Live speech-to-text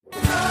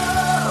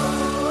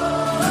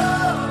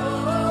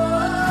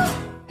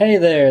Hey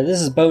there,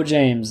 this is Bo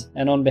James,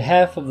 and on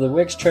behalf of the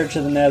Wicks Church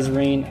of the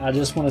Nazarene, I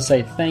just want to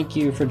say thank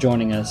you for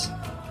joining us.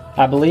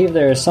 I believe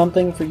there is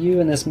something for you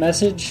in this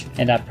message,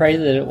 and I pray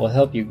that it will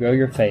help you grow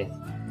your faith.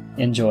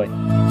 Enjoy.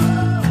 I'm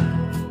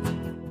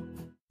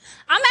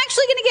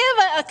actually going to give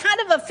a kind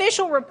of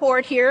official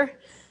report here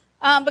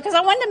because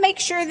I wanted to make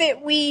sure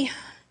that we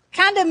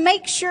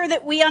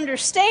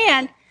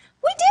understand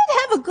we did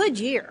have a good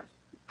year.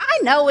 I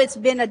know it's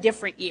been a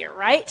different year,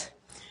 right?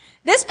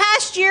 This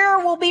past year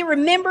will be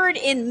remembered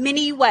in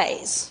many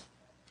ways.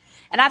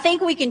 And I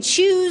think we can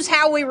choose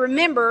how we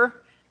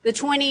remember the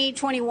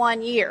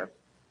 2021 year.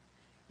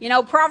 You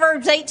know,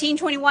 Proverbs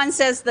 18:21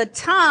 says the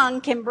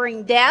tongue can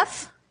bring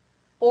death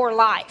or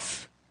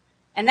life.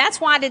 And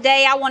that's why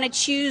today I want to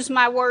choose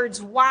my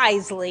words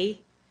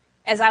wisely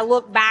as I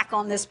look back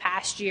on this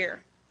past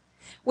year.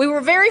 We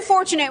were very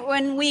fortunate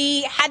when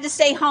we had to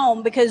stay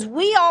home because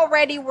we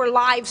already were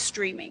live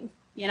streaming.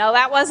 You know,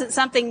 that wasn't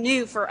something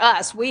new for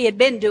us. We had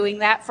been doing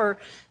that for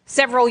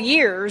several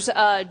years.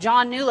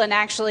 John Newland,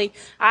 actually,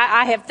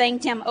 I have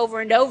thanked him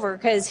over and over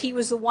because he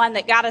was the one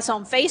that got us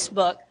on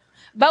Facebook.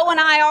 Bo and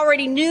I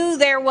already knew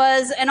there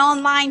was an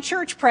online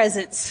church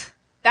presence.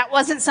 That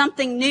wasn't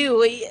something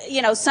new.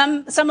 You know,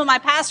 some of my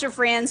pastor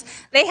friends,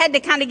 they had to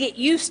kind of get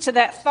used to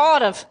that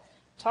thought of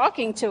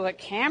talking to a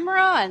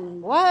camera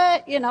and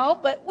what, you know,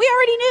 but we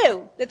already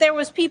knew that there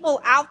was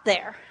people out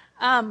there.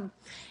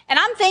 And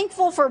I'm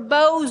thankful for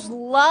Bo's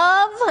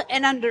love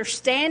and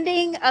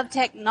understanding of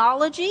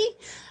technology.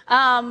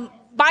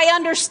 By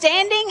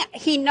understanding,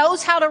 he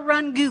knows how to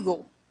run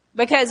Google.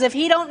 Because if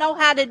he don't know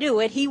how to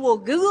do it, he will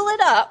Google it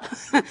up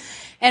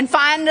and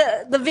find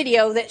the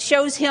video that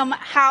shows him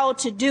how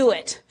to do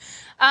it.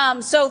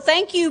 So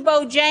thank you,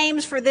 Bo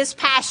James, for this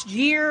past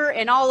year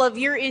and all of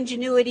your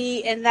ingenuity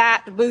in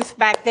that booth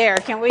back there.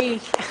 Can we...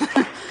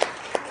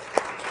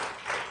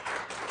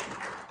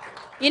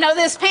 You know,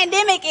 this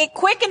pandemic, it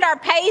quickened our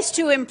pace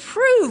to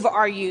improve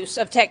our use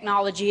of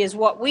technology is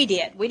what we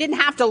did. We didn't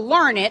have to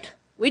learn it.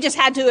 We just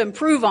had to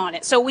improve on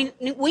it. So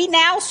we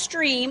now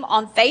stream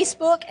on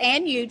Facebook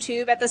and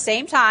YouTube at the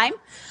same time.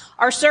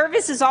 Our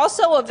service is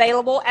also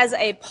available as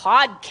a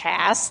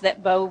podcast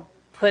that Bo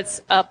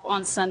puts up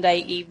on Sunday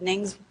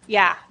evenings.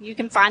 Yeah, you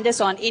can find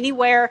us on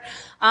anywhere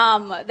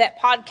that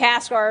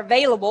podcasts are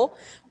available.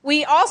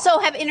 We also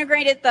have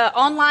integrated the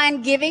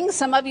online giving.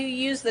 Some of you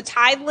use the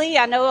Tithely.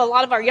 I know a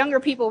lot of our younger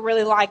people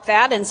really like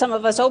that, and some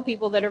of us old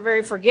people that are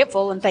very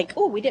forgetful and think,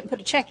 oh, we didn't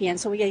put a check in,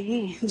 so we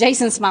get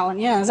Jason's smiling.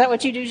 Yeah, is that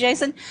what you do,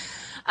 Jason?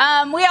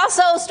 We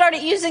also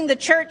started using the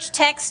church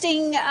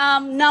texting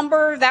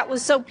number. That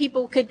was so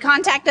people could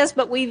contact us,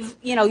 but we've,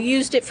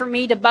 used it for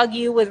me to bug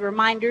you with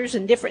reminders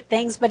and different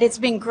things. But it's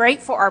been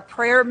great for our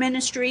prayer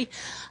ministry.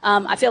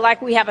 I feel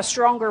like we have a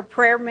stronger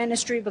prayer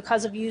ministry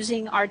because of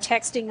using our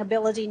texting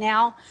ability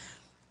now.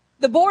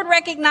 The board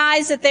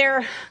recognized that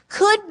there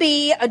could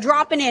be a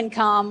drop in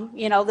income,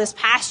 this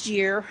past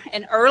year.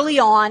 And early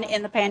on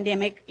in the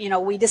pandemic,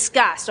 we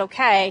discussed,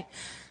 okay,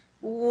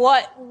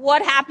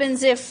 what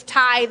happens if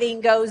tithing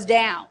goes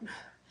down?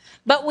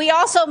 But we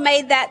also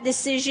made that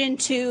decision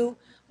to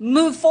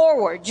move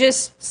forward.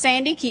 Just,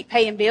 Sandy, keep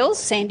paying bills.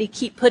 Sandy,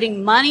 keep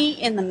putting money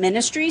in the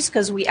ministries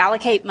because we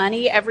allocate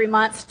money every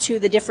month to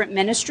the different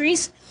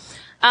ministries.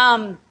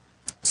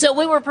 So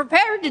we were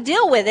prepared to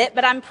deal with it,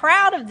 but I'm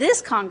proud of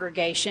this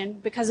congregation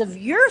because of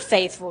your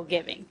faithful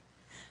giving.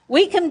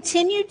 We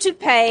continue to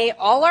pay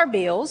all our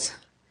bills.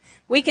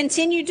 We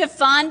continue to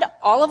fund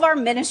all of our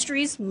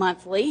ministries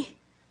monthly.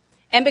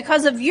 And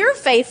because of your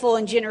faithful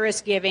and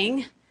generous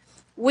giving,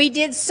 we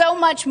did so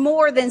much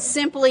more than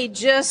simply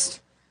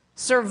just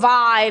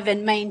survive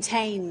and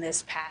maintain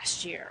this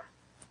past year.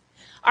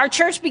 Our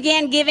church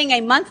began giving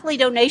a monthly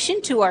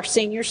donation to our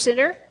senior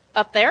center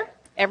up there.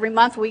 Every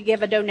month we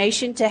give a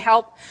donation to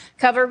help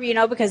cover,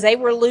 because they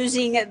were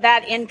losing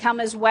that income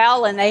as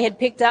well, and they had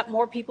picked up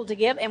more people to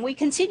give, and we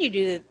continue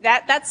to do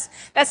that.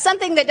 That's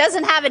something that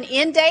doesn't have an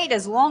end date.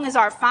 As long as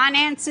our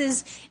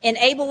finances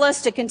enable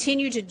us to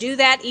continue to do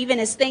that, even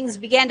as things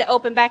began to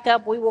open back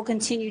up, we will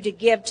continue to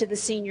give to the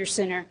senior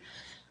center.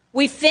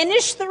 We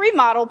finished the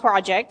remodel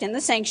project in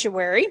the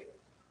sanctuary.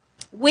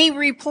 We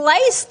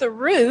replaced the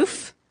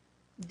roof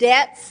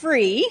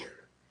debt-free.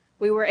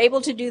 We were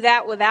able to do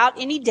that without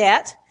any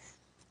debt.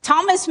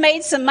 Thomas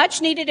made some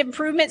much-needed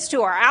improvements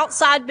to our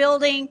outside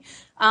building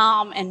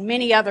and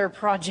many other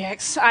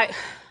projects. I'd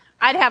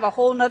have a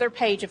whole nother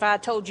page if I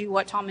told you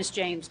what Thomas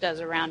James does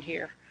around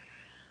here.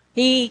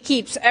 He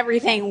keeps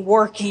everything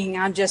working,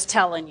 I'm just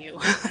telling you.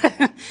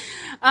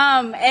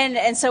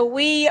 And so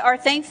we are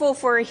thankful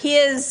for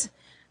his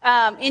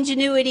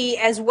ingenuity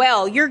as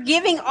well. Your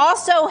giving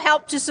also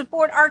helped to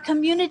support our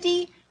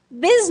community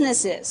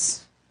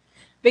businesses,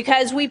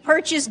 because we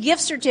purchased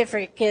gift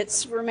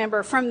certificates,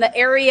 remember, from the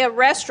area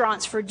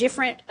restaurants for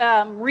different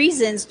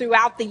reasons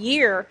throughout the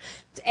year.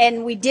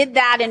 And we did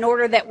that in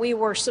order that we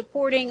were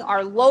supporting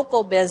our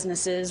local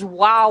businesses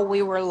while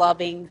we were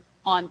loving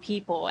on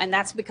people. And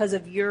that's because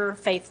of your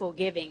faithful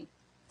giving.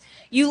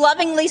 You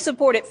lovingly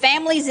supported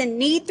families in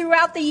need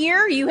throughout the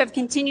year. You have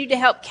continued to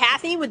help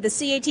Kathy with the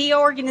CAT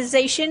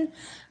organization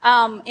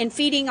in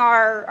feeding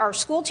our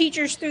school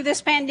teachers through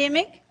this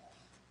pandemic,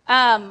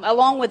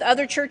 along with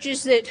other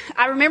churches that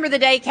I remember the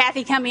day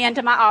Kathy came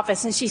into my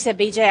office and she said,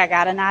 BJ, I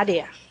got an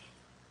idea.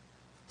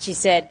 She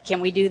said,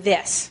 can we do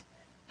this?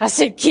 I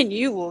said, can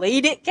you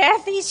lead it,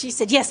 Kathy? She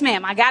said, yes,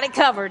 ma'am, I got it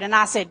covered. And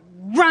I said,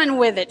 run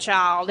with it,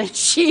 child. And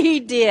she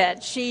did.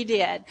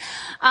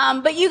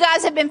 But you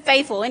guys have been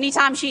faithful.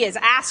 Anytime she has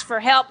asked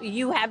for help,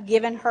 you have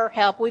given her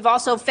help. We've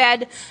also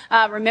fed,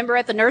 remember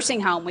at the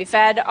nursing home, we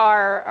fed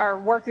our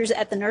workers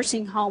at the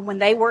nursing home when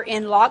they were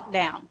in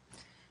lockdown.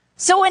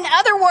 So in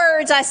other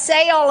words, I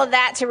say all of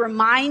that to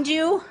remind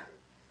you,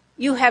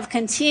 you have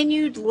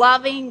continued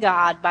loving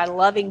God by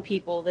loving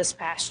people this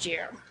past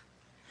year.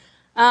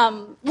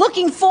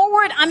 Looking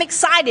forward, I'm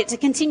excited to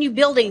continue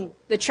building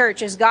the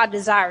church as God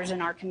desires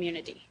in our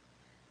community.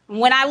 And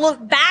when I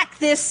look back,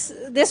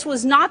 this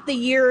was not the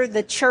year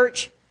the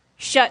church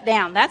shut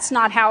down. That's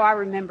not how I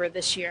remember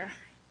this year.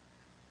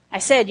 I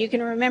said you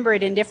can remember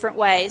it in different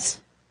ways.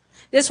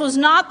 This was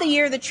not the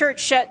year the church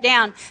shut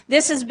down.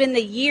 This has been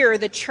the year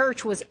the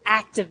church was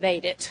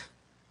activated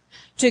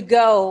to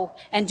go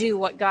and do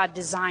what God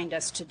designed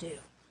us to do.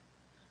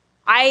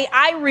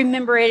 I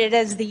remember it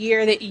as the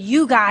year that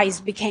you guys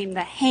became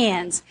the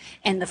hands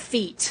and the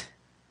feet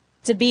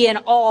to be in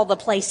all the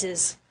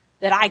places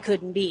that I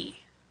couldn't be.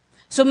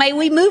 So may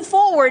we move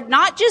forward,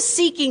 not just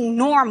seeking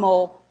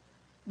normal,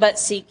 but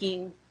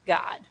seeking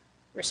God.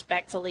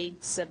 Respectfully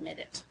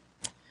submitted.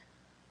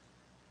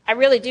 I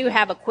really do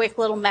have a quick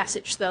little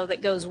message, though,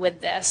 that goes with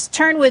this.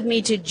 Turn with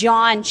me to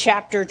John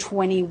chapter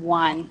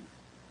 21.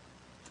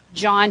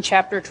 John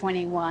chapter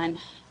 21.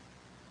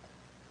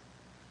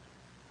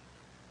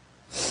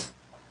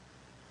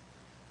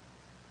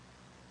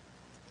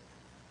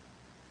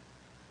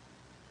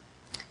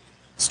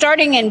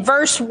 Starting in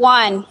verse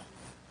 1, it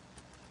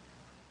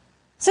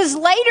says,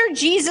 later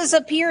Jesus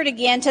appeared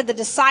again to the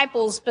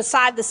disciples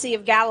beside the Sea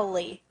of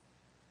Galilee.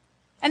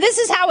 And this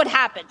is how it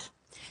happened.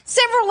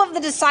 Several of the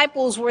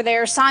disciples were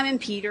there: Simon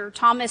Peter,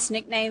 Thomas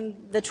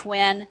nicknamed the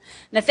twin,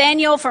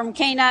 Nathanael from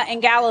Cana in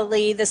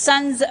Galilee, the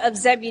sons of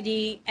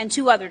Zebedee, and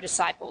 2 other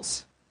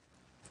disciples.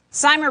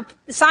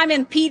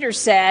 Simon Peter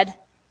said,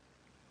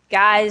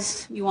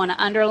 guys, you want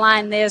to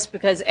underline this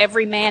because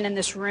every man in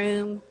this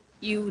room,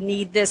 you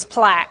need this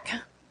plaque.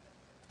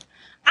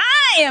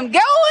 I am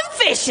going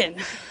fishing.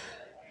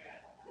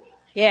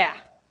 Yeah.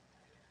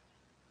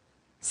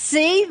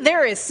 See,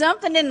 there is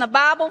something in the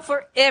Bible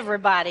for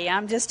everybody.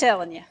 I'm just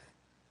telling you.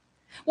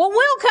 Well,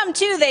 we'll come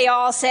too, they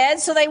all said.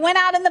 So they went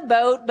out in the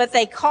boat, but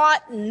they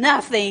caught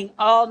nothing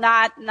all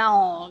night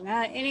long.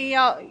 Any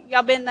of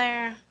y'all been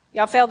there?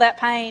 Y'all felt that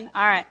pain?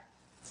 All right.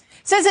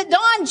 It says at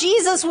dawn,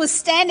 Jesus was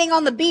standing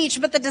on the beach,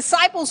 but the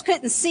disciples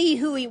couldn't see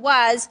who he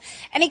was.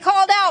 And he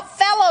called out,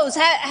 fellows,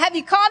 have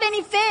you caught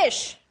any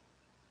fish?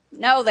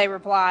 No, they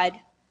replied.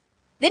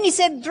 Then he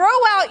said, throw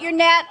out your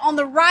net on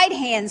the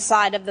right-hand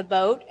side of the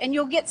boat and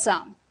you'll get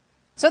some.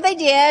 So they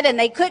did, and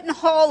they couldn't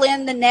haul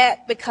in the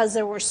net because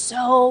there were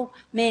so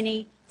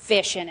many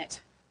fish in it.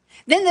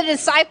 Then the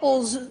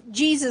disciples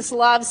Jesus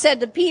loved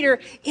said to Peter,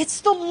 it's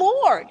the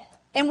Lord.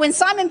 And when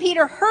Simon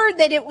Peter heard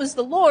that it was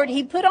the Lord,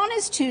 he put on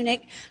his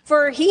tunic,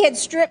 for he had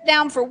stripped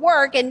down for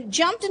work, and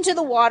jumped into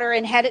the water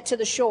and headed to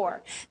the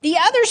shore. The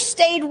others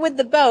stayed with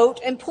the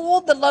boat and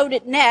pulled the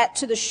loaded net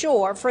to the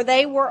shore, for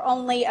they were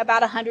only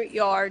about 100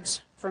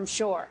 yards from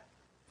shore.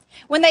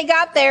 When they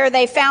got there,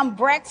 they found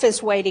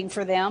breakfast waiting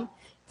for them,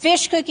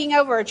 fish cooking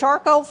over a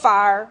charcoal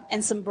fire,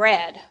 and some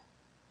bread.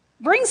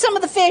 Bring some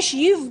of the fish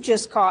you've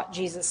just caught,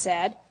 Jesus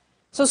said.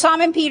 So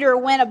Simon Peter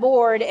went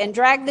aboard and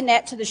dragged the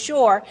net to the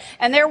shore,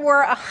 and there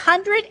were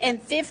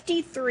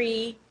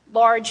 153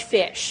 large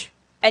fish,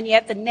 and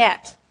yet the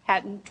net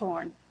hadn't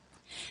torn.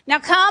 Now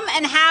come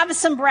and have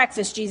some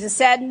breakfast, Jesus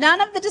said. None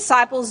of the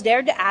disciples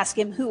dared to ask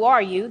him, who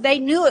are you? They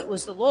knew it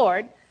was the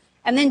Lord.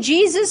 And then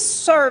Jesus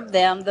served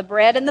them the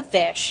bread and the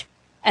fish.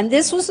 And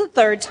this was the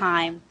 3rd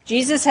time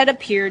Jesus had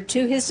appeared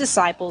to his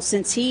disciples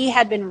since he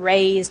had been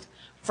raised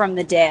from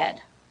the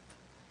dead.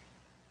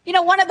 You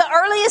know, one of the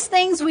earliest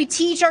things we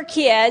teach our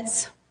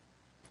kids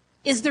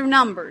is their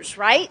numbers,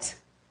 right?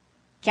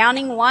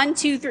 Counting 1,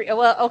 2, 3.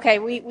 Well, okay,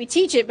 we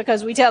teach it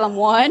because we tell them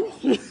 1,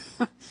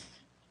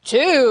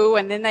 2,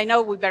 and then they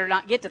know we better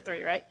not get to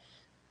 3, right?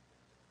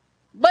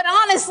 But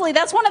honestly,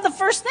 that's one of the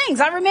first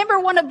things. I remember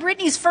one of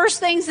Brittany's first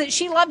things that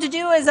she loved to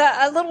do as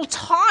a little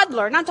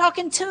toddler, and I'm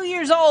talking 2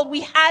 years old.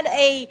 We had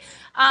a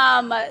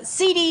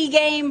CD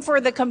game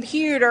for the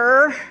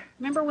computer.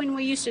 Remember when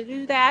we used to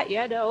do that? You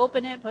had to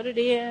open it, put it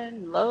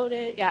in, load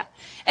it, yeah.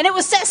 And it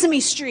was Sesame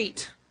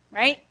Street,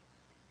 right?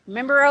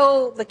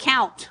 Remember, the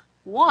count.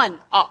 1,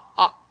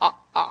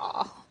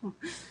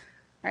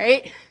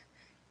 right?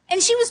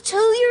 And she was 2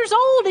 years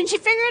old, and she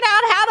figured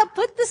out how to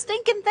put the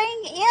stinking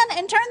thing in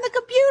and turn the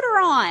computer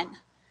on.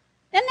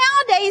 And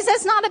nowadays,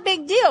 that's not a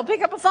big deal.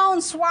 Pick up a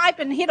phone, swipe,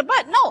 and hit a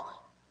button. No,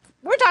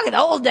 we're talking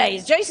the old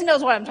days. Jason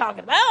knows what I'm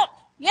talking about.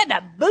 You had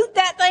to boot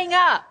that thing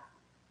up.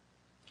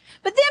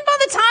 But then by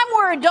the time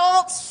we're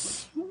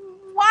adults,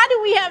 why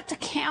do we have to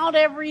count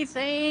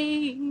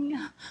everything?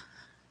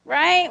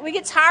 Right? We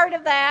get tired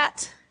of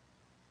that.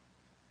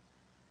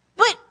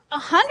 But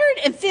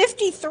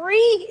 153,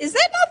 is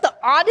that not the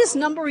oddest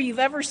number you've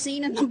ever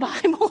seen in the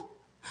Bible?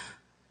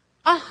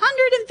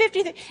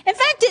 153. In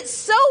fact, it's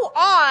so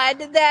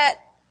odd that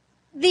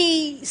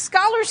the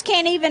scholars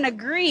can't even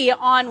agree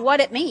on what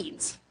it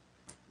means,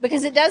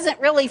 because it doesn't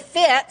really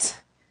fit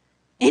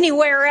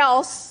anywhere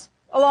else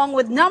along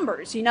with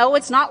numbers. You know,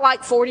 it's not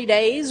like 40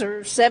 days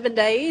or 7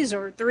 days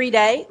or 3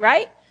 days,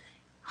 right?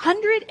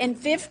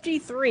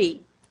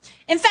 153.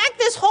 In fact,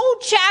 this whole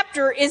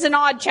chapter is an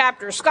odd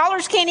chapter.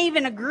 Scholars can't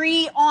even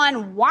agree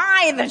on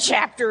why the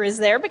chapter is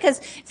there, because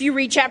if you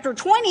read chapter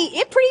 20,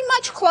 it pretty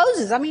much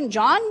closes. I mean,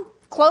 John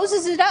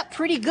closes it up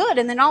pretty good,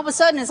 and then all of a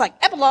sudden it's like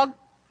epilogue,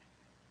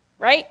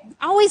 right?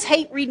 I always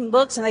hate reading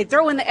books and they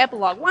throw in the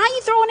epilogue. Why are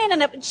you throwing in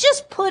an epilogue?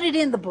 Just put it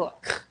in the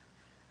book.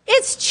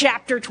 It's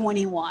chapter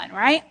 21,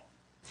 right?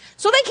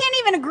 So they can't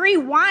even agree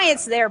why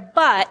it's there,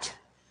 but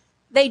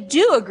they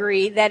do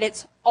agree that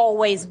it's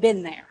always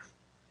been there.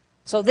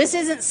 So this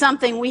isn't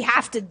something we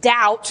have to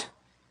doubt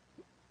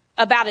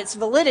about its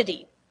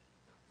validity.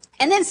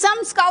 And then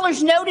some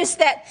scholars notice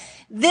that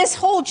this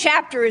whole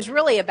chapter is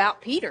really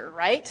about Peter,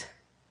 right?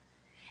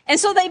 And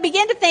so they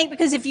begin to think,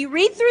 because if you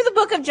read through the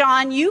book of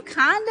John, you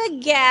kind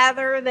of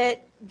gather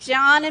that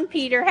John and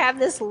Peter have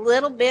this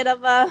little bit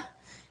of a,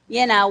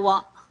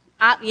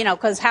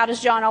 because how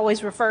does John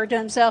always refer to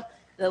himself?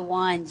 The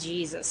one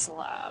Jesus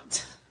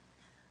loved.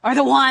 Or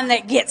the one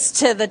that gets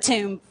to the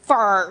tomb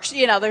first.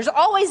 There's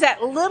always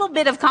that little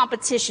bit of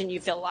competition, you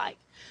feel like.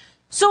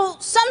 So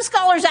some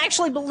scholars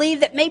actually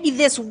believe that maybe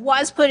this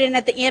was put in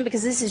at the end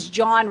because this is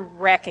John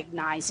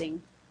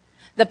recognizing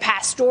the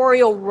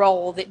pastoral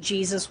role that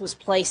Jesus was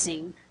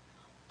placing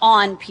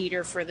on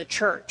Peter for the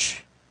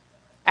church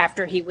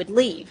after he would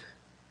leave.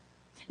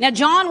 Now,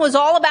 John was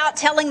all about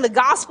telling the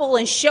gospel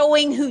and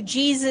showing who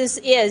Jesus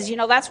is.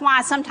 That's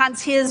why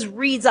sometimes his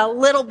reads a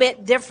little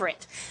bit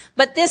different.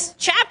 But this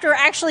chapter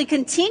actually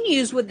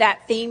continues with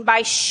that theme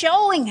by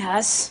showing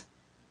us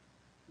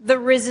the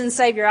risen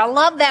Savior. I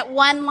love that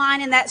one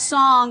line in that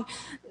song,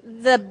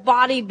 the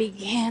body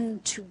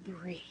began to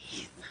breathe.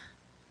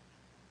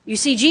 You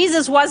see,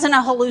 Jesus wasn't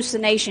a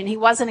hallucination. He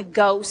wasn't a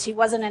ghost. He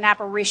wasn't an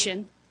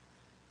apparition.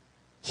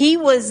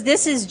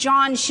 This is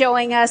John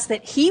showing us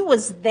that he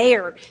was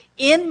there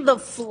in the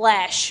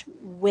flesh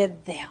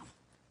with them.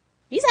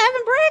 He's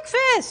having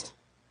breakfast.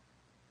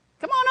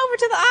 Come on over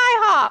to the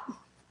IHOP.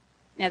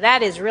 Now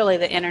that is really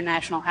the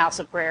International House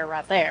of Prayer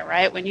right there,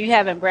 right? When you're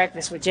having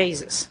breakfast with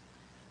Jesus.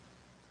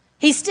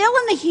 He's still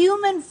in the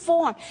human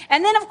form.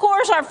 And then, of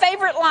course, our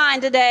favorite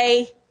line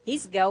today,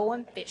 he's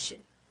going fishing.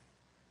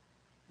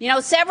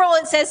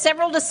 It says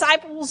several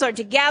disciples are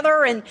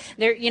together, and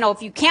they're,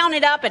 if you count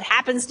it up, it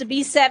happens to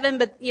be 7.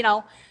 But,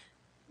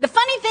 the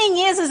funny thing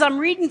is, as I'm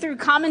reading through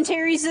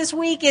commentaries this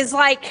week, is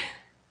like,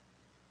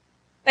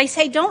 they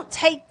say don't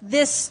take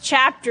this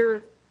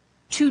chapter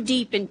too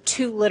deep and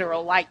too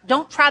literal. Like,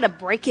 don't try to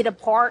break it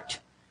apart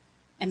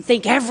and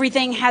think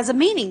everything has a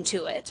meaning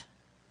to it.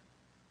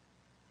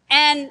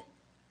 And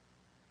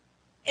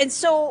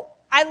so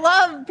I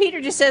love,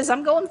 Peter just says,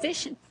 I'm going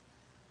fishing.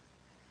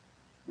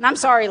 And I'm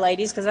sorry,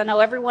 ladies, because I know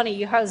every one of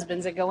you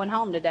husbands are going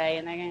home today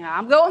and they're going,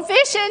 I'm going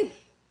fishing.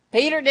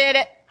 Peter did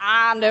it.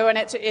 I'm doing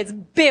it too. It's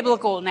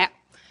biblical now.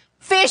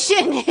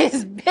 Fishing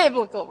is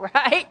biblical,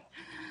 right?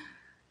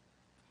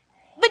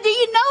 But do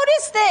you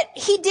notice that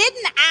he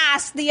didn't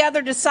ask the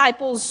other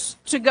disciples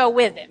to go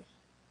with him?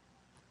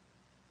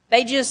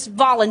 They just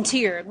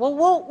volunteered. Well,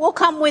 we'll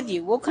come with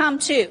you. We'll come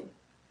too.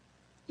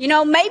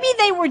 Maybe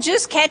they were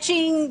just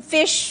catching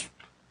fish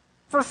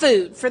for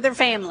food, for their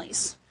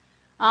families.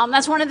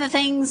 That's one of the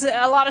things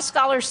a lot of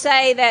scholars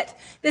say, that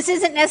this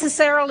isn't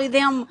necessarily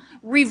them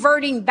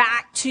reverting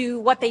back to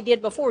what they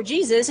did before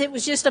Jesus. It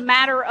was just a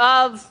matter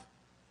of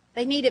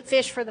they needed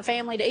fish for the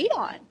family to eat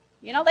on.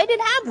 They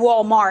didn't have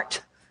Walmart.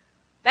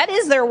 That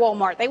is their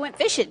Walmart. They went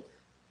fishing.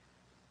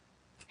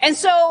 And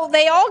so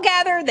they all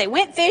gathered, they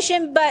went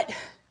fishing, but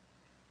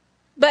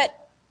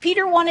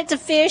Peter wanted to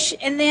fish,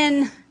 and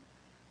then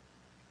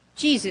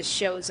Jesus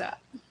shows up.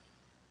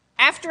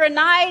 After a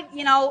night,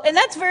 and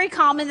that's very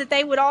common that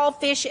they would all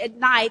fish at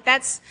night.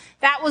 That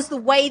was the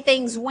way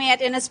things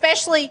went. And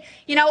especially,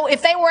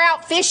 if they were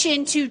out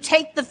fishing to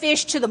take the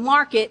fish to the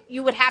market,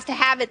 you would have to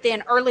have it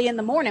then early in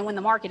the morning when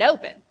the market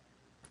opened.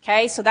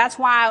 Okay, so that's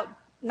why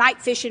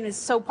night fishing is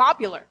so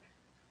popular.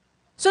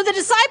 So the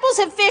disciples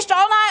have fished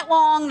all night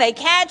long. They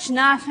catch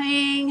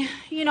nothing.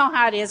 You know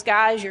how it is,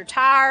 guys. You're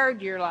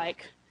tired.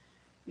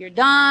 You're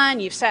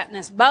done. You've sat in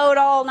this boat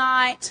all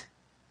night.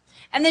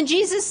 And then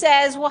Jesus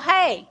says, well,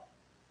 hey,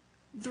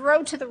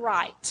 throw to the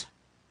right.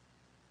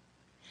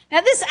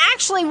 Now, this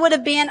actually would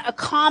have been a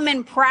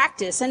common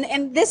practice.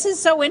 And this is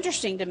so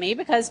interesting to me,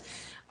 because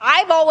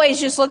I've always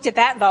just looked at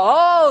that and thought,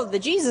 oh, the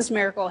Jesus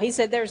miracle. He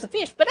said there's the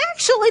fish. But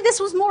actually, this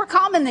was more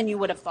common than you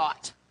would have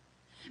thought.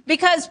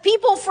 Because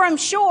people from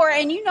shore,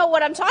 and you know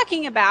what I'm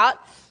talking about,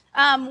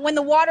 when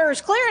the water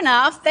is clear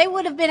enough, they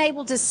would have been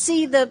able to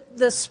see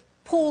the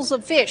pools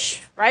of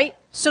fish, right?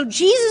 So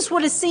Jesus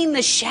would have seen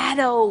the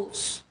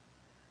shadows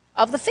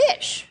of the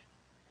fish.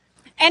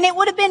 And it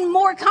would have been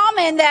more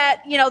common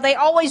that, they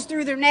always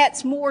threw their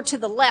nets more to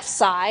the left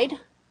side.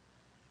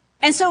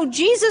 And so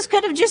Jesus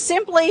could have just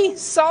simply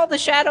saw the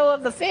shadow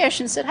of the fish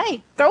and said,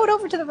 hey, throw it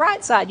over to the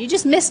right side. You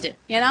just missed it,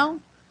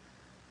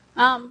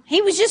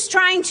 He was just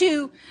trying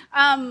to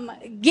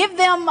give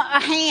them a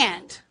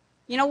hand.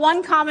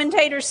 One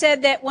commentator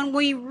said that when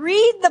we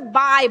read the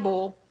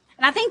Bible,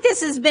 and I think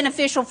this is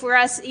beneficial for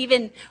us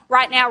even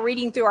right now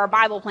reading through our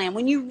Bible plan.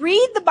 When you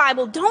read the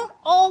Bible, don't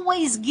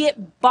always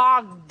get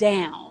bogged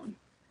down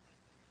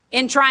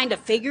in trying to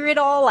figure it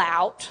all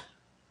out,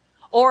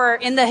 or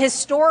in the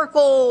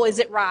historical, is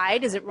it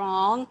right, is it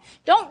wrong?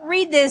 Don't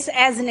read this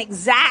as an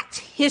exact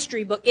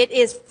history book. It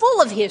is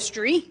full of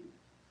history.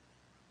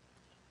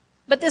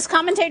 But this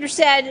commentator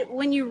said,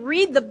 when you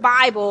read the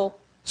Bible,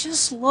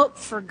 just look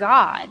for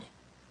God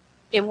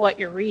in what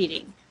you're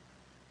reading.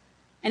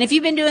 And if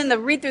you've been doing the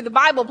read through the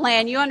Bible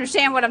plan, you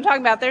understand what I'm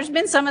talking about. There's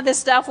been some of this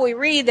stuff we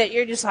read that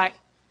you're just like,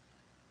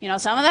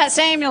 some of that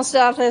Samuel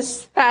stuff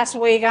this past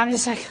week, I'm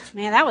just like,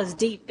 man, that was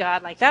deep,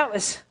 God. Like that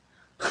was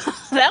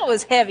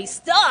heavy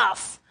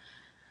stuff,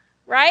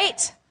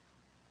 right?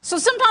 So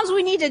sometimes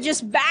we need to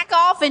just back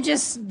off and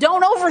just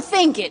don't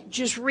overthink it.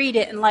 Just read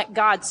it and let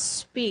God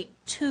speak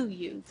to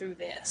you through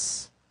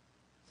this.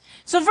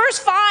 So verse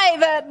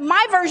 5,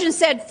 my version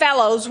said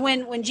fellows.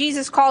 When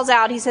Jesus calls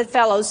out, he said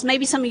fellows.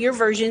 Maybe some of your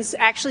versions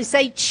actually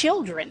say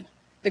children.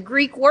 The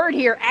Greek word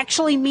here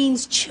actually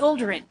means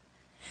children.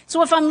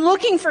 So if I'm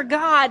looking for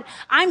God,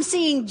 I'm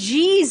seeing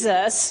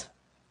Jesus,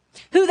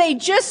 who they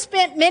just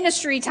spent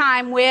ministry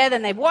time with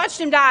and they've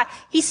watched him die.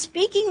 He's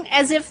speaking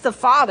as if the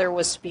Father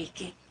was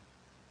speaking.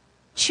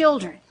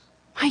 Children,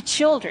 my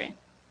children.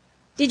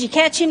 Did you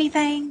catch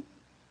anything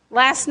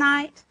last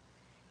night?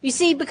 You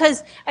see,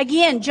 because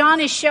again, John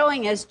is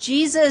showing us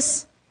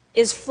Jesus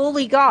is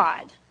fully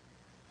God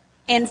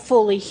and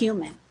fully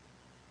human.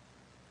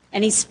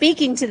 And he's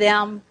speaking to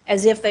them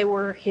as if they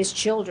were his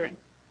children.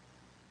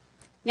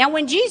 Now,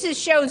 when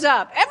Jesus shows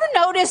up, ever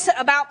notice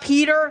about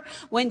Peter?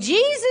 When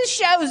Jesus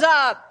shows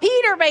up,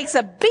 Peter makes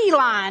a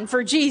beeline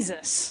for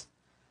Jesus.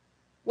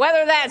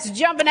 Whether that's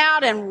jumping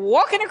out and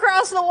walking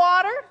across the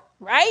water,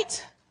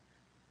 right?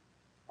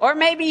 Or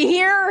maybe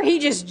here he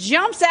just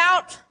jumps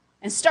out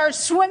and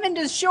starts swimming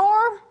to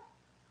shore.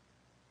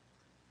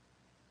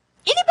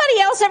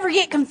 Anybody else ever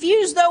get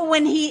confused, though,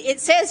 when it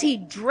says he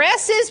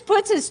dresses,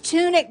 puts his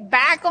tunic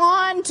back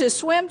on to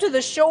swim to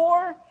the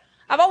shore?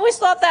 I've always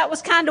thought that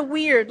was kind of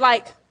weird.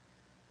 Like,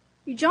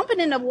 you jumping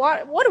in the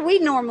water, what do we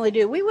normally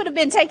do? We would have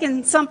been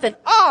taking something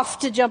off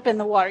to jump in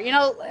the water.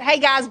 Hey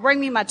guys, bring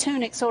me my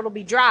tunic so it'll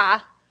be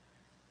dry.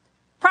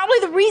 Probably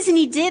the reason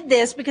he did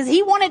this, because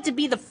he wanted to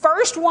be the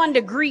first one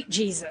to greet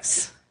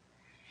Jesus.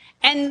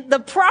 And the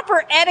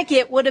proper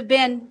etiquette would have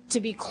been to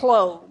be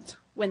clothed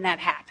when that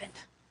happened.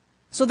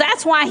 So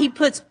that's why he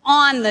puts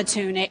on the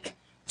tunic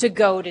to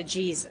go to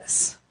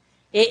Jesus.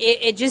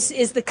 It just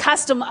is the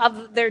custom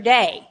of their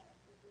day.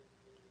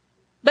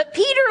 But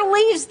Peter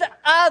leaves the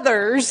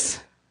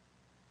others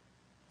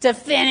to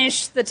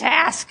finish the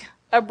task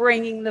of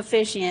bringing the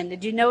fish in.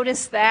 Did you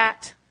notice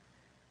that?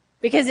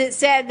 Because it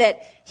said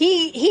that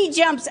he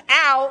jumps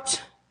out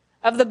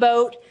of the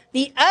boat.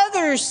 The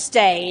others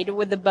stayed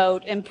with the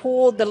boat and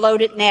pulled the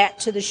loaded net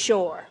to the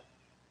shore.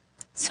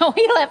 So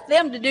he left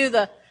them to do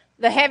the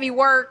heavy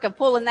work of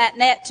pulling that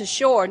net to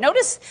shore.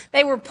 Notice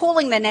they were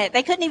pulling the net.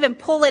 They couldn't even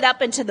pull it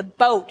up into the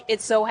boat.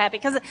 It's so heavy.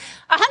 Because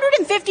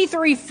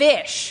 153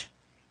 fish.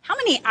 How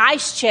many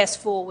ice chests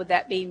full would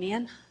that be,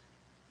 men?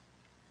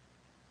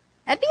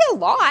 That'd be a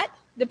lot,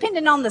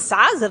 depending on the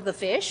size of the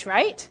fish,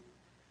 right?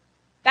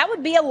 That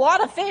would be a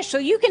lot of fish. So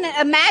you can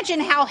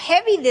imagine how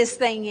heavy this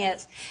thing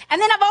is.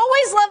 And then I've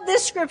always loved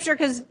this scripture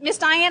because, Miss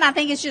Diane, I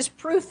think it's just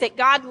proof that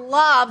God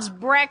loves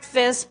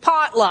breakfast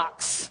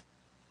potlucks.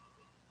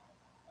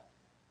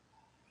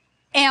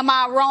 Am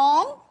I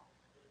wrong?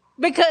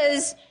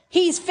 Because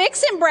he's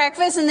fixing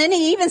breakfast and then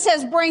he even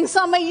says, bring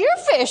some of your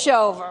fish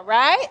over,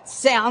 right?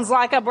 Sounds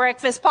like a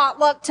breakfast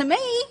potluck to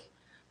me.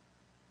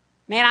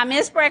 Man, I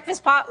miss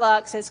breakfast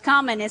potlucks. It's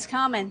coming, it's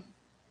coming.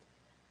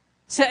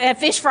 So,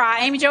 fish fry.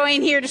 Amy Jo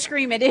ain't here to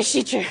scream it, is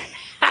she?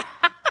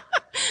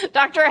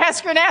 Dr.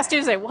 Askren asked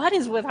him, say, what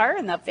is with her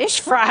and the fish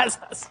fries?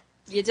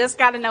 You just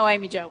got to know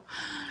Amy Jo.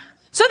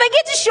 So they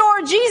get to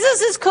shore.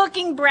 Jesus is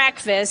cooking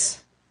breakfast.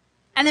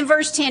 And then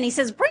verse 10, he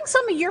says, bring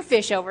some of your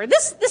fish over.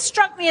 This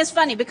struck me as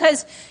funny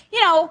because,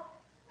 you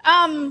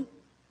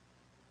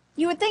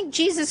would think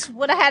Jesus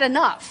would have had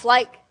enough.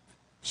 Like,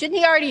 shouldn't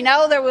he already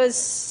know there was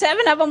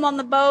 7 of them on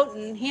the boat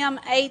and him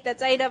 8?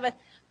 That's 8 of it.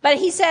 But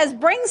he says,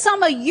 bring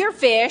some of your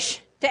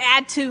fish to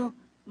add to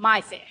my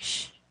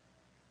fish.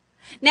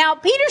 Now,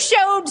 Peter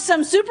showed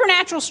some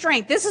supernatural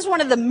strength. This is one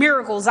of the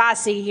miracles I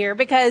see here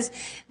because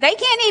they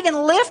can't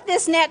even lift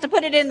this net to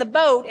put it in the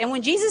boat. And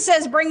when Jesus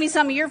says, bring me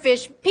some of your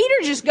fish, Peter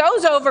just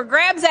goes over,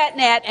 grabs that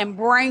net, and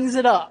brings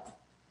it up.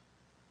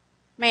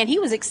 Man, he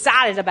was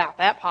excited about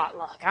that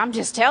potluck. I'm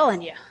just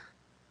telling you.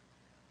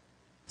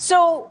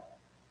 So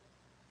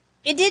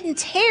it didn't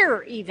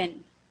tear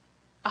even.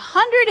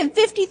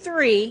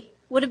 153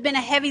 would have been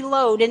a heavy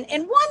load. And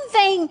one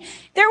thing,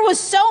 there was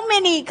so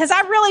many, because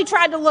I really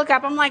tried to look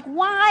up. I'm like,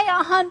 why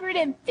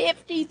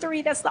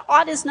 153? That's the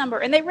oddest number.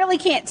 And they really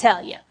can't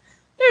tell you.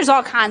 There's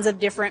all kinds of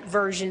different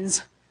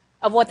versions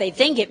of what they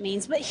think it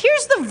means. But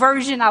here's the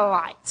version I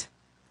liked.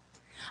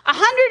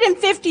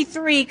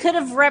 153 could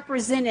have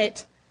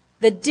represented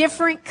the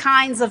different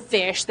kinds of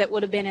fish that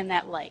would have been in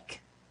that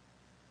lake.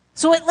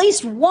 So at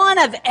least one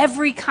of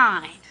every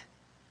kind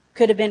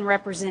could have been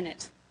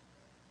represented.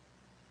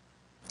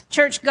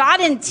 Church, God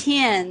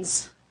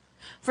intends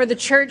for the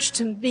church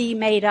to be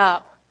made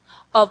up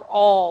of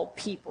all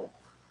people.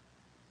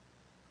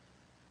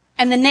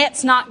 And the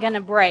net's not going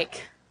to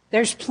break.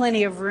 There's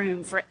plenty of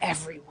room for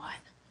everyone.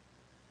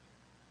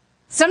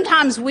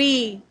 Sometimes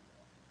we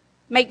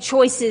make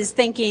choices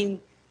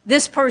thinking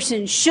this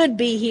person should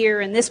be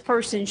here and this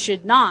person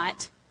should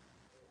not.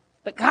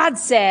 But God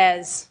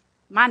says,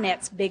 my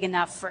net's big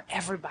enough for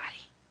everybody.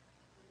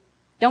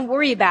 Don't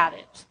worry about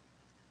it.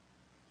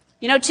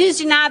 You know,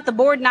 Tuesday night, the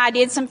board and I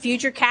did some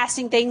future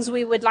casting things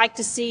we would like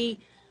to see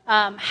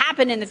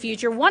happen in the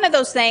future. One of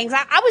those things,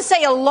 I would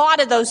say a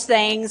lot of those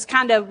things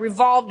kind of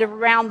revolved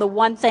around the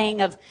one thing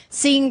of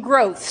seeing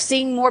growth,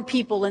 seeing more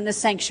people in the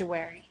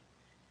sanctuary.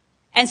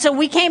 And so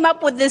we came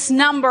up with this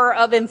number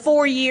of in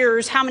 4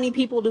 years, how many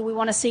people do we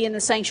want to see in the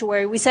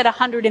sanctuary? We said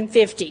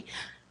 150.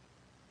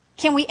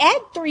 Can we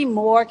add 3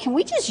 more? Can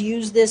we just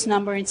use this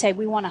number and say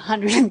we want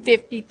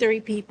 153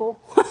 people?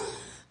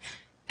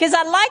 Because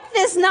I like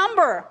this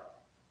number.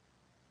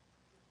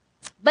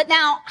 But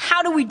now,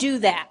 how do we do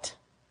that?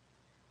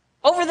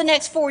 Over the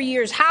next 4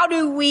 years, how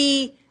do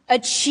we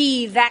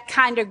achieve that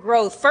kind of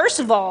growth? First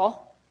of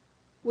all,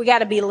 we got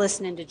to be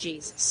listening to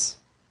Jesus.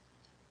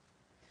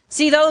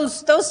 See,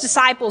 those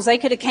disciples, they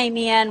could have came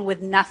in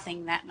with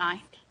nothing that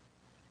night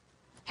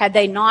had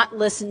they not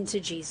listened to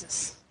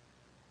Jesus.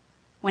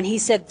 When he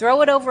said,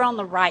 throw it over on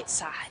the right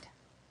side.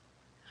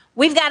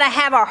 We've got to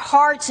have our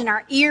hearts and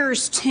our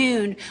ears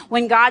tuned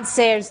when God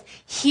says,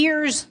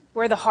 here's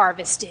where the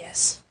harvest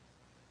is.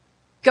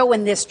 Go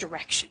in this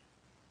direction.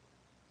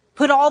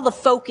 Put all the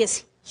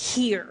focus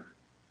here.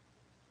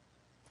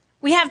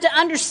 We have to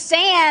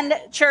understand,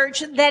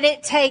 church, that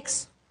it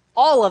takes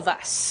all of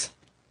us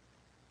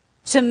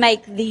to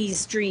make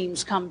these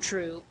dreams come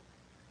true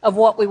of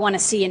what we want to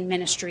see in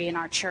ministry in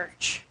our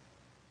church.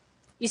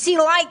 You see,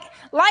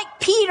 like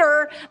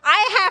Peter,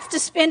 I have to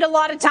spend a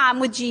lot of time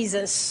with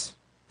Jesus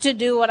to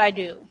do what I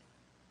do.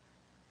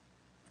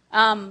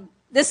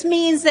 This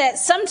means that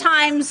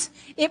sometimes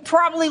it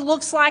probably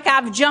looks like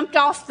I've jumped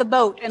off the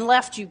boat and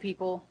left you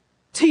people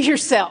to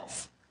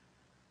yourself.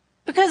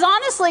 Because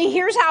honestly,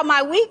 here's how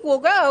my week will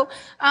go.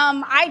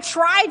 I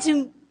try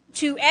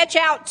to etch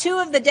out 2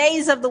 of the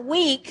days of the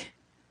week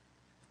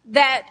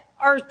that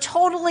are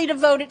totally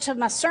devoted to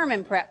my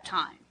sermon prep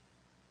time.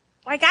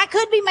 Like I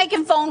could be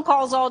making phone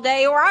calls all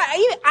day, or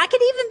I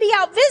could even be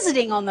out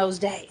visiting on those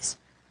days.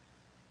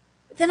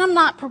 But then I'm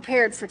not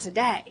prepared for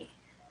today.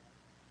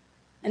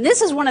 And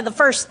this is one of the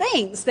first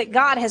things that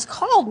God has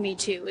called me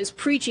to, is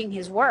preaching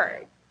his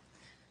word.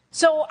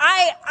 So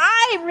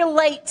I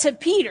relate to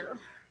Peter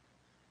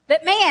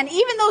that, man,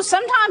 even though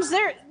sometimes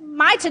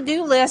my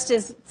to-do list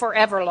is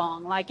forever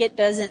long, like it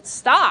doesn't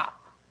stop.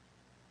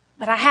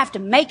 But I have to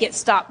make it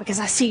stop because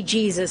I see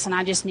Jesus and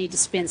I just need to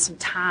spend some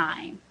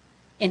time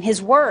in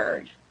his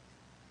word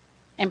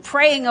and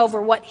praying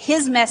over what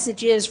his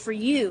message is for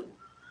you.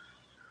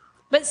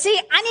 But see,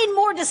 I need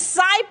more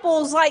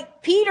disciples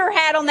like Peter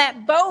had on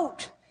that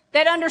boat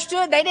that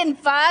understood. They didn't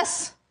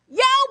fuss.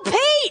 Yo,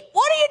 Pete,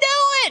 what are you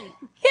doing?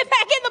 Get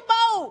back in the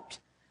boat.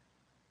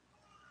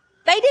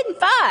 They didn't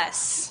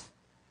fuss.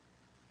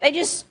 They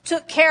just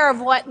took care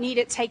of what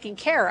needed taken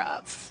care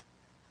of.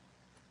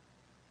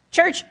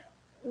 Church,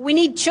 we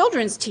need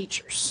children's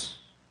teachers.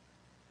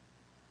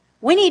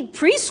 We need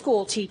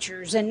preschool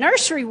teachers and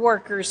nursery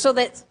workers so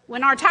that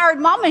when our tired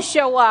mamas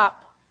show up,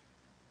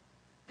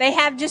 they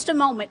have just a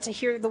moment to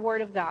hear the word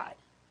of God.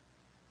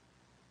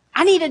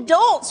 I need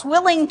adults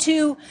willing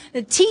to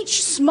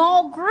teach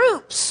small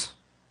groups.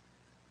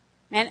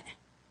 And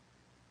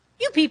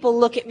you people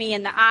look at me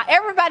in the eye.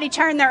 Everybody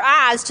turn their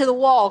eyes to the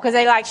wall because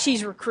they like,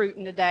 she's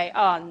recruiting today.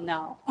 Oh,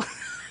 no.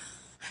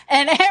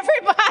 And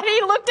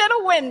everybody looked at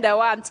a window.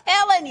 I'm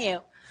telling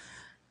you.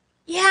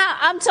 Yeah,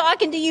 I'm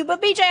talking to you,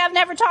 but BJ, I've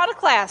never taught a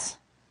class.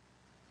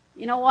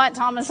 You know what?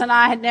 Thomas and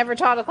I had never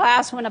taught a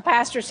class when a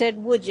pastor said,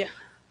 would you?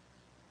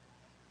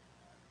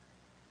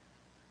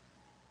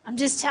 I'm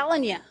just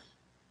telling you.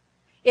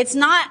 It's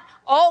not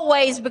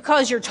always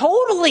because you're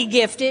totally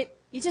gifted.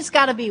 You just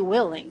got to be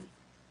willing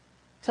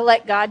to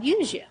let God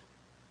use you.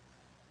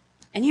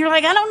 And you're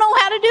like, I don't know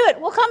how to do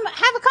it. Well, come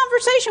have a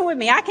conversation with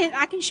me. I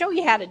can show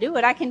you how to do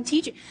it. I can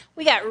teach you.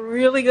 We got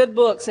really good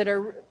books that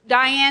are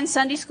Diane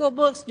Sunday school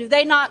books. Do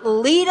they not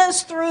lead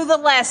us through the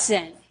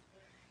lesson?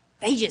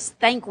 They just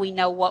think we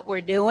know what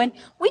we're doing.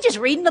 We just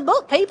reading the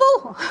book,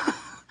 people.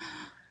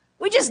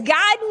 We're just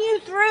guiding you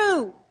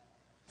through.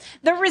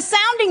 The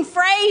resounding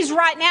phrase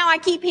right now I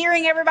keep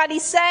hearing everybody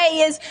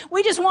say is,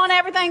 we just want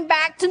everything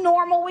back to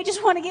normal. We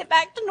just want to get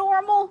back to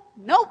normal.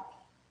 Nope.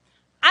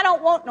 I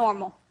don't want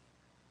normal.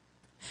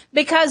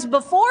 Because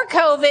before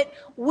COVID,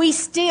 we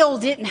still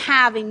didn't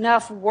have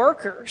enough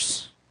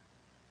workers,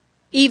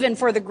 even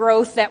for the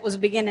growth that was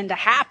beginning to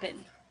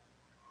happen.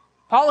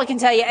 Paula can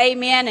tell you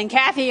amen, and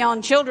Kathy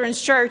on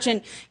Children's Church,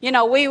 and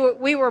we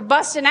were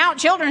busting out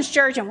Children's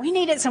Church, and we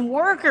needed some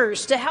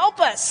workers to help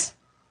us.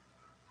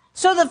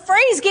 So the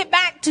phrase get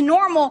back to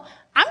normal,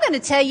 I'm going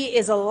to tell you,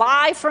 is a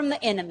lie from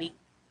the enemy.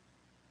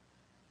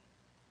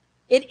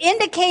 It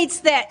indicates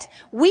that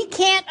we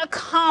can't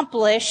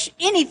accomplish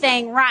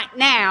anything right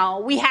now.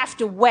 We have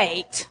to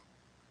wait.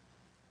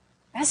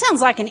 That sounds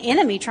like an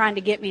enemy trying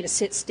to get me to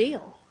sit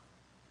still.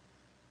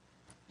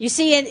 You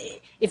see,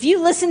 if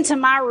you listen to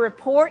my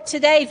report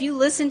today, if you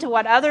listen to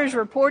what others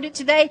reported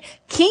today,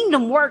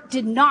 kingdom work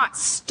did not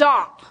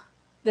stop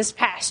this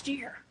past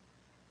year.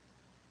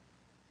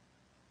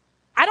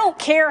 I don't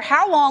care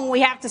how long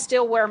we have to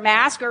still wear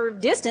masks or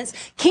distance.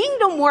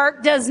 Kingdom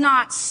work does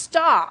not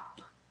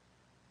stop.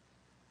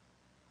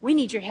 We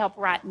need your help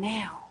right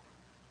now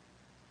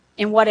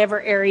in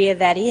whatever area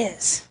that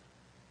is,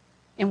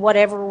 in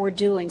whatever we're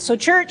doing. So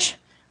church,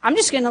 I'm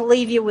just going to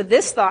leave you with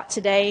this thought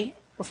today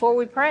before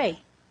we pray.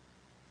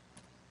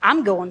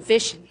 I'm going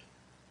fishing.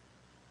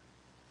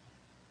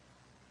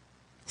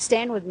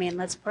 Stand with me and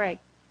let's pray.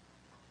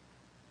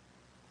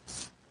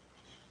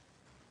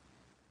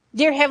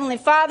 Dear Heavenly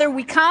Father,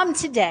 we come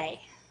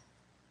today.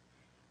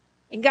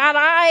 And God,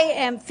 I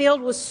am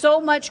filled with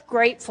so much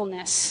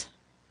gratefulness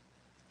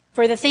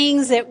for the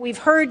things that we've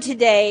heard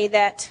today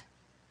that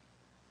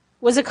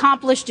was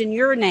accomplished in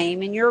your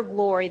name, in your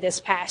glory this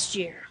past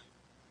year.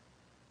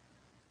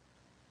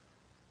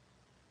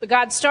 But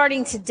God,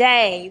 starting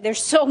today,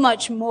 there's so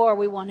much more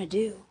we want to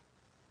do.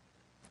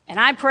 And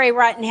I pray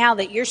right now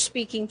that you're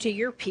speaking to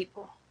your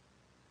people.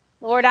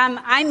 Lord,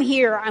 I'm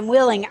here, I'm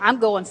willing, I'm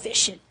going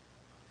fishing.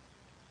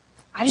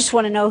 I just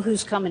want to know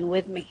who's coming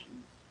with me.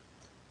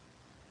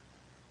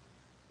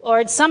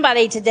 Lord,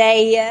 somebody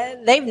today,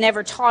 they've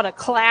never taught a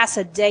class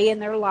a day in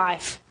their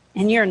life,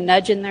 and you're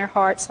nudging their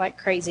hearts like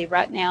crazy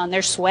right now, and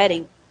they're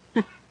sweating.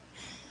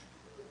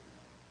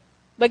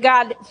 But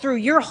God, through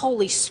your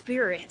Holy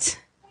Spirit,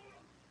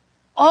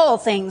 all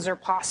things are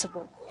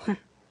possible.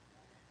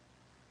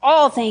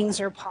 All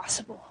things are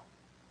possible.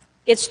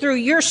 It's through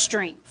your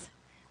strength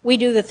we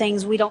do the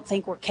things we don't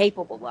think we're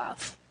capable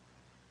of.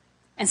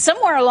 And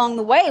somewhere along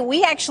the way,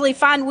 we actually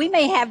find we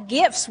may have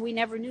gifts we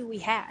never knew we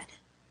had.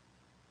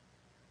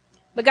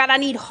 But God, I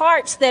need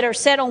hearts that are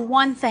set on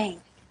one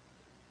thing.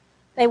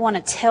 They want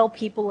to tell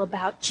people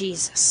about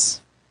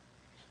Jesus.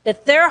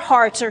 That their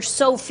hearts are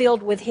so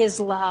filled with his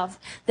love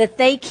that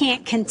they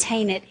can't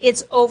contain it.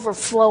 It's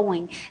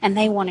overflowing, and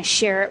they want to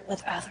share it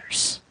with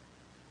others.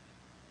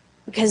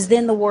 Because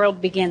then the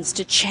world begins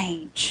to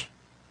change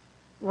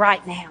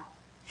right now.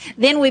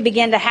 Then we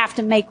begin to have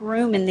to make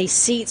room in these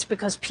seats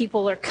because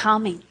people are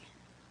coming.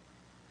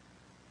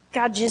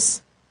 God,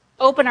 just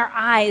open our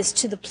eyes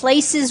to the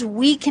places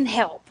we can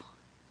help.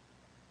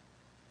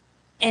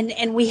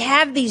 And we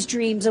have these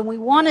dreams and we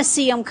want to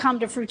see them come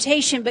to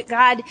fruition, but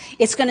God,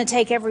 it's going to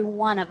take every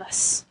one of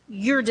us.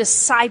 Your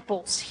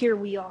disciples, here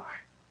we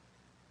are.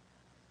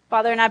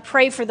 Father, and I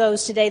pray for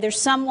those today.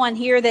 There's someone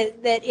here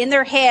that in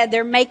their head,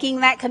 they're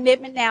making that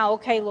commitment now.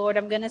 Okay, Lord,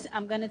 I'm going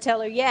to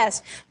tell her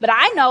yes. But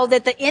I know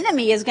that the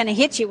enemy is going to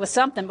hit you with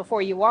something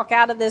before you walk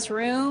out of this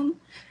room,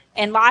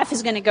 and life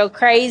is going to go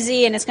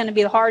crazy, and it's going to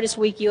be the hardest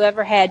week you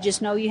ever had.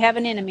 Just know you have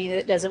an enemy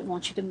that doesn't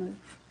want you to move.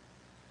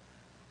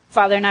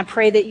 Father, and I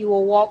pray that you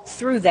will walk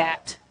through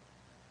that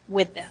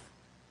with them.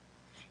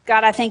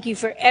 God, I thank you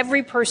for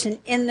every person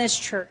in this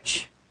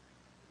church.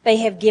 They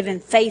have given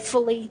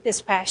faithfully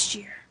this past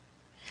year.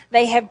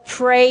 They have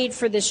prayed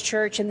for this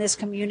church and this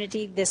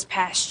community this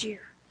past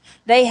year.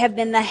 They have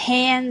been the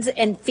hands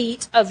and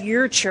feet of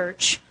your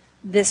church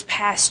this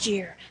past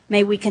year.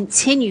 May we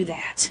continue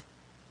that,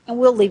 and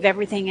we'll leave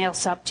everything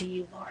else up to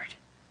you, Lord.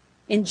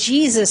 In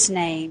Jesus'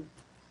 name,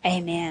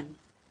 amen.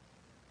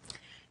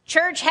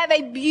 Church, have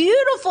a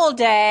beautiful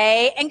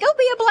day, and go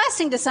be a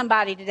blessing to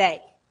somebody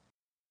today.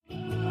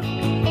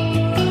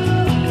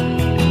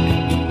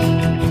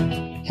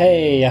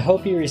 Hey, I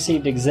hope you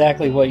received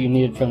exactly what you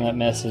needed from that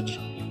message.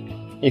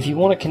 If you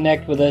want to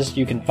connect with us,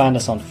 you can find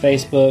us on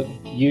Facebook,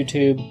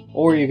 YouTube,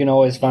 or you can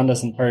always find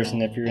us in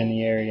person if you're in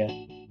the area.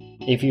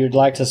 If you'd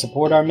like to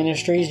support our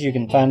ministries, you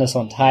can find us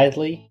on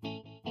Tithely.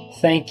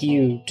 Thank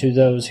you to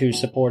those who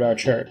support our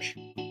church.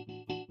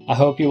 I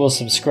hope you will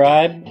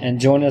subscribe and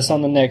join us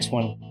on the next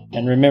one.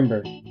 And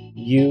remember,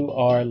 you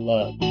are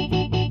loved.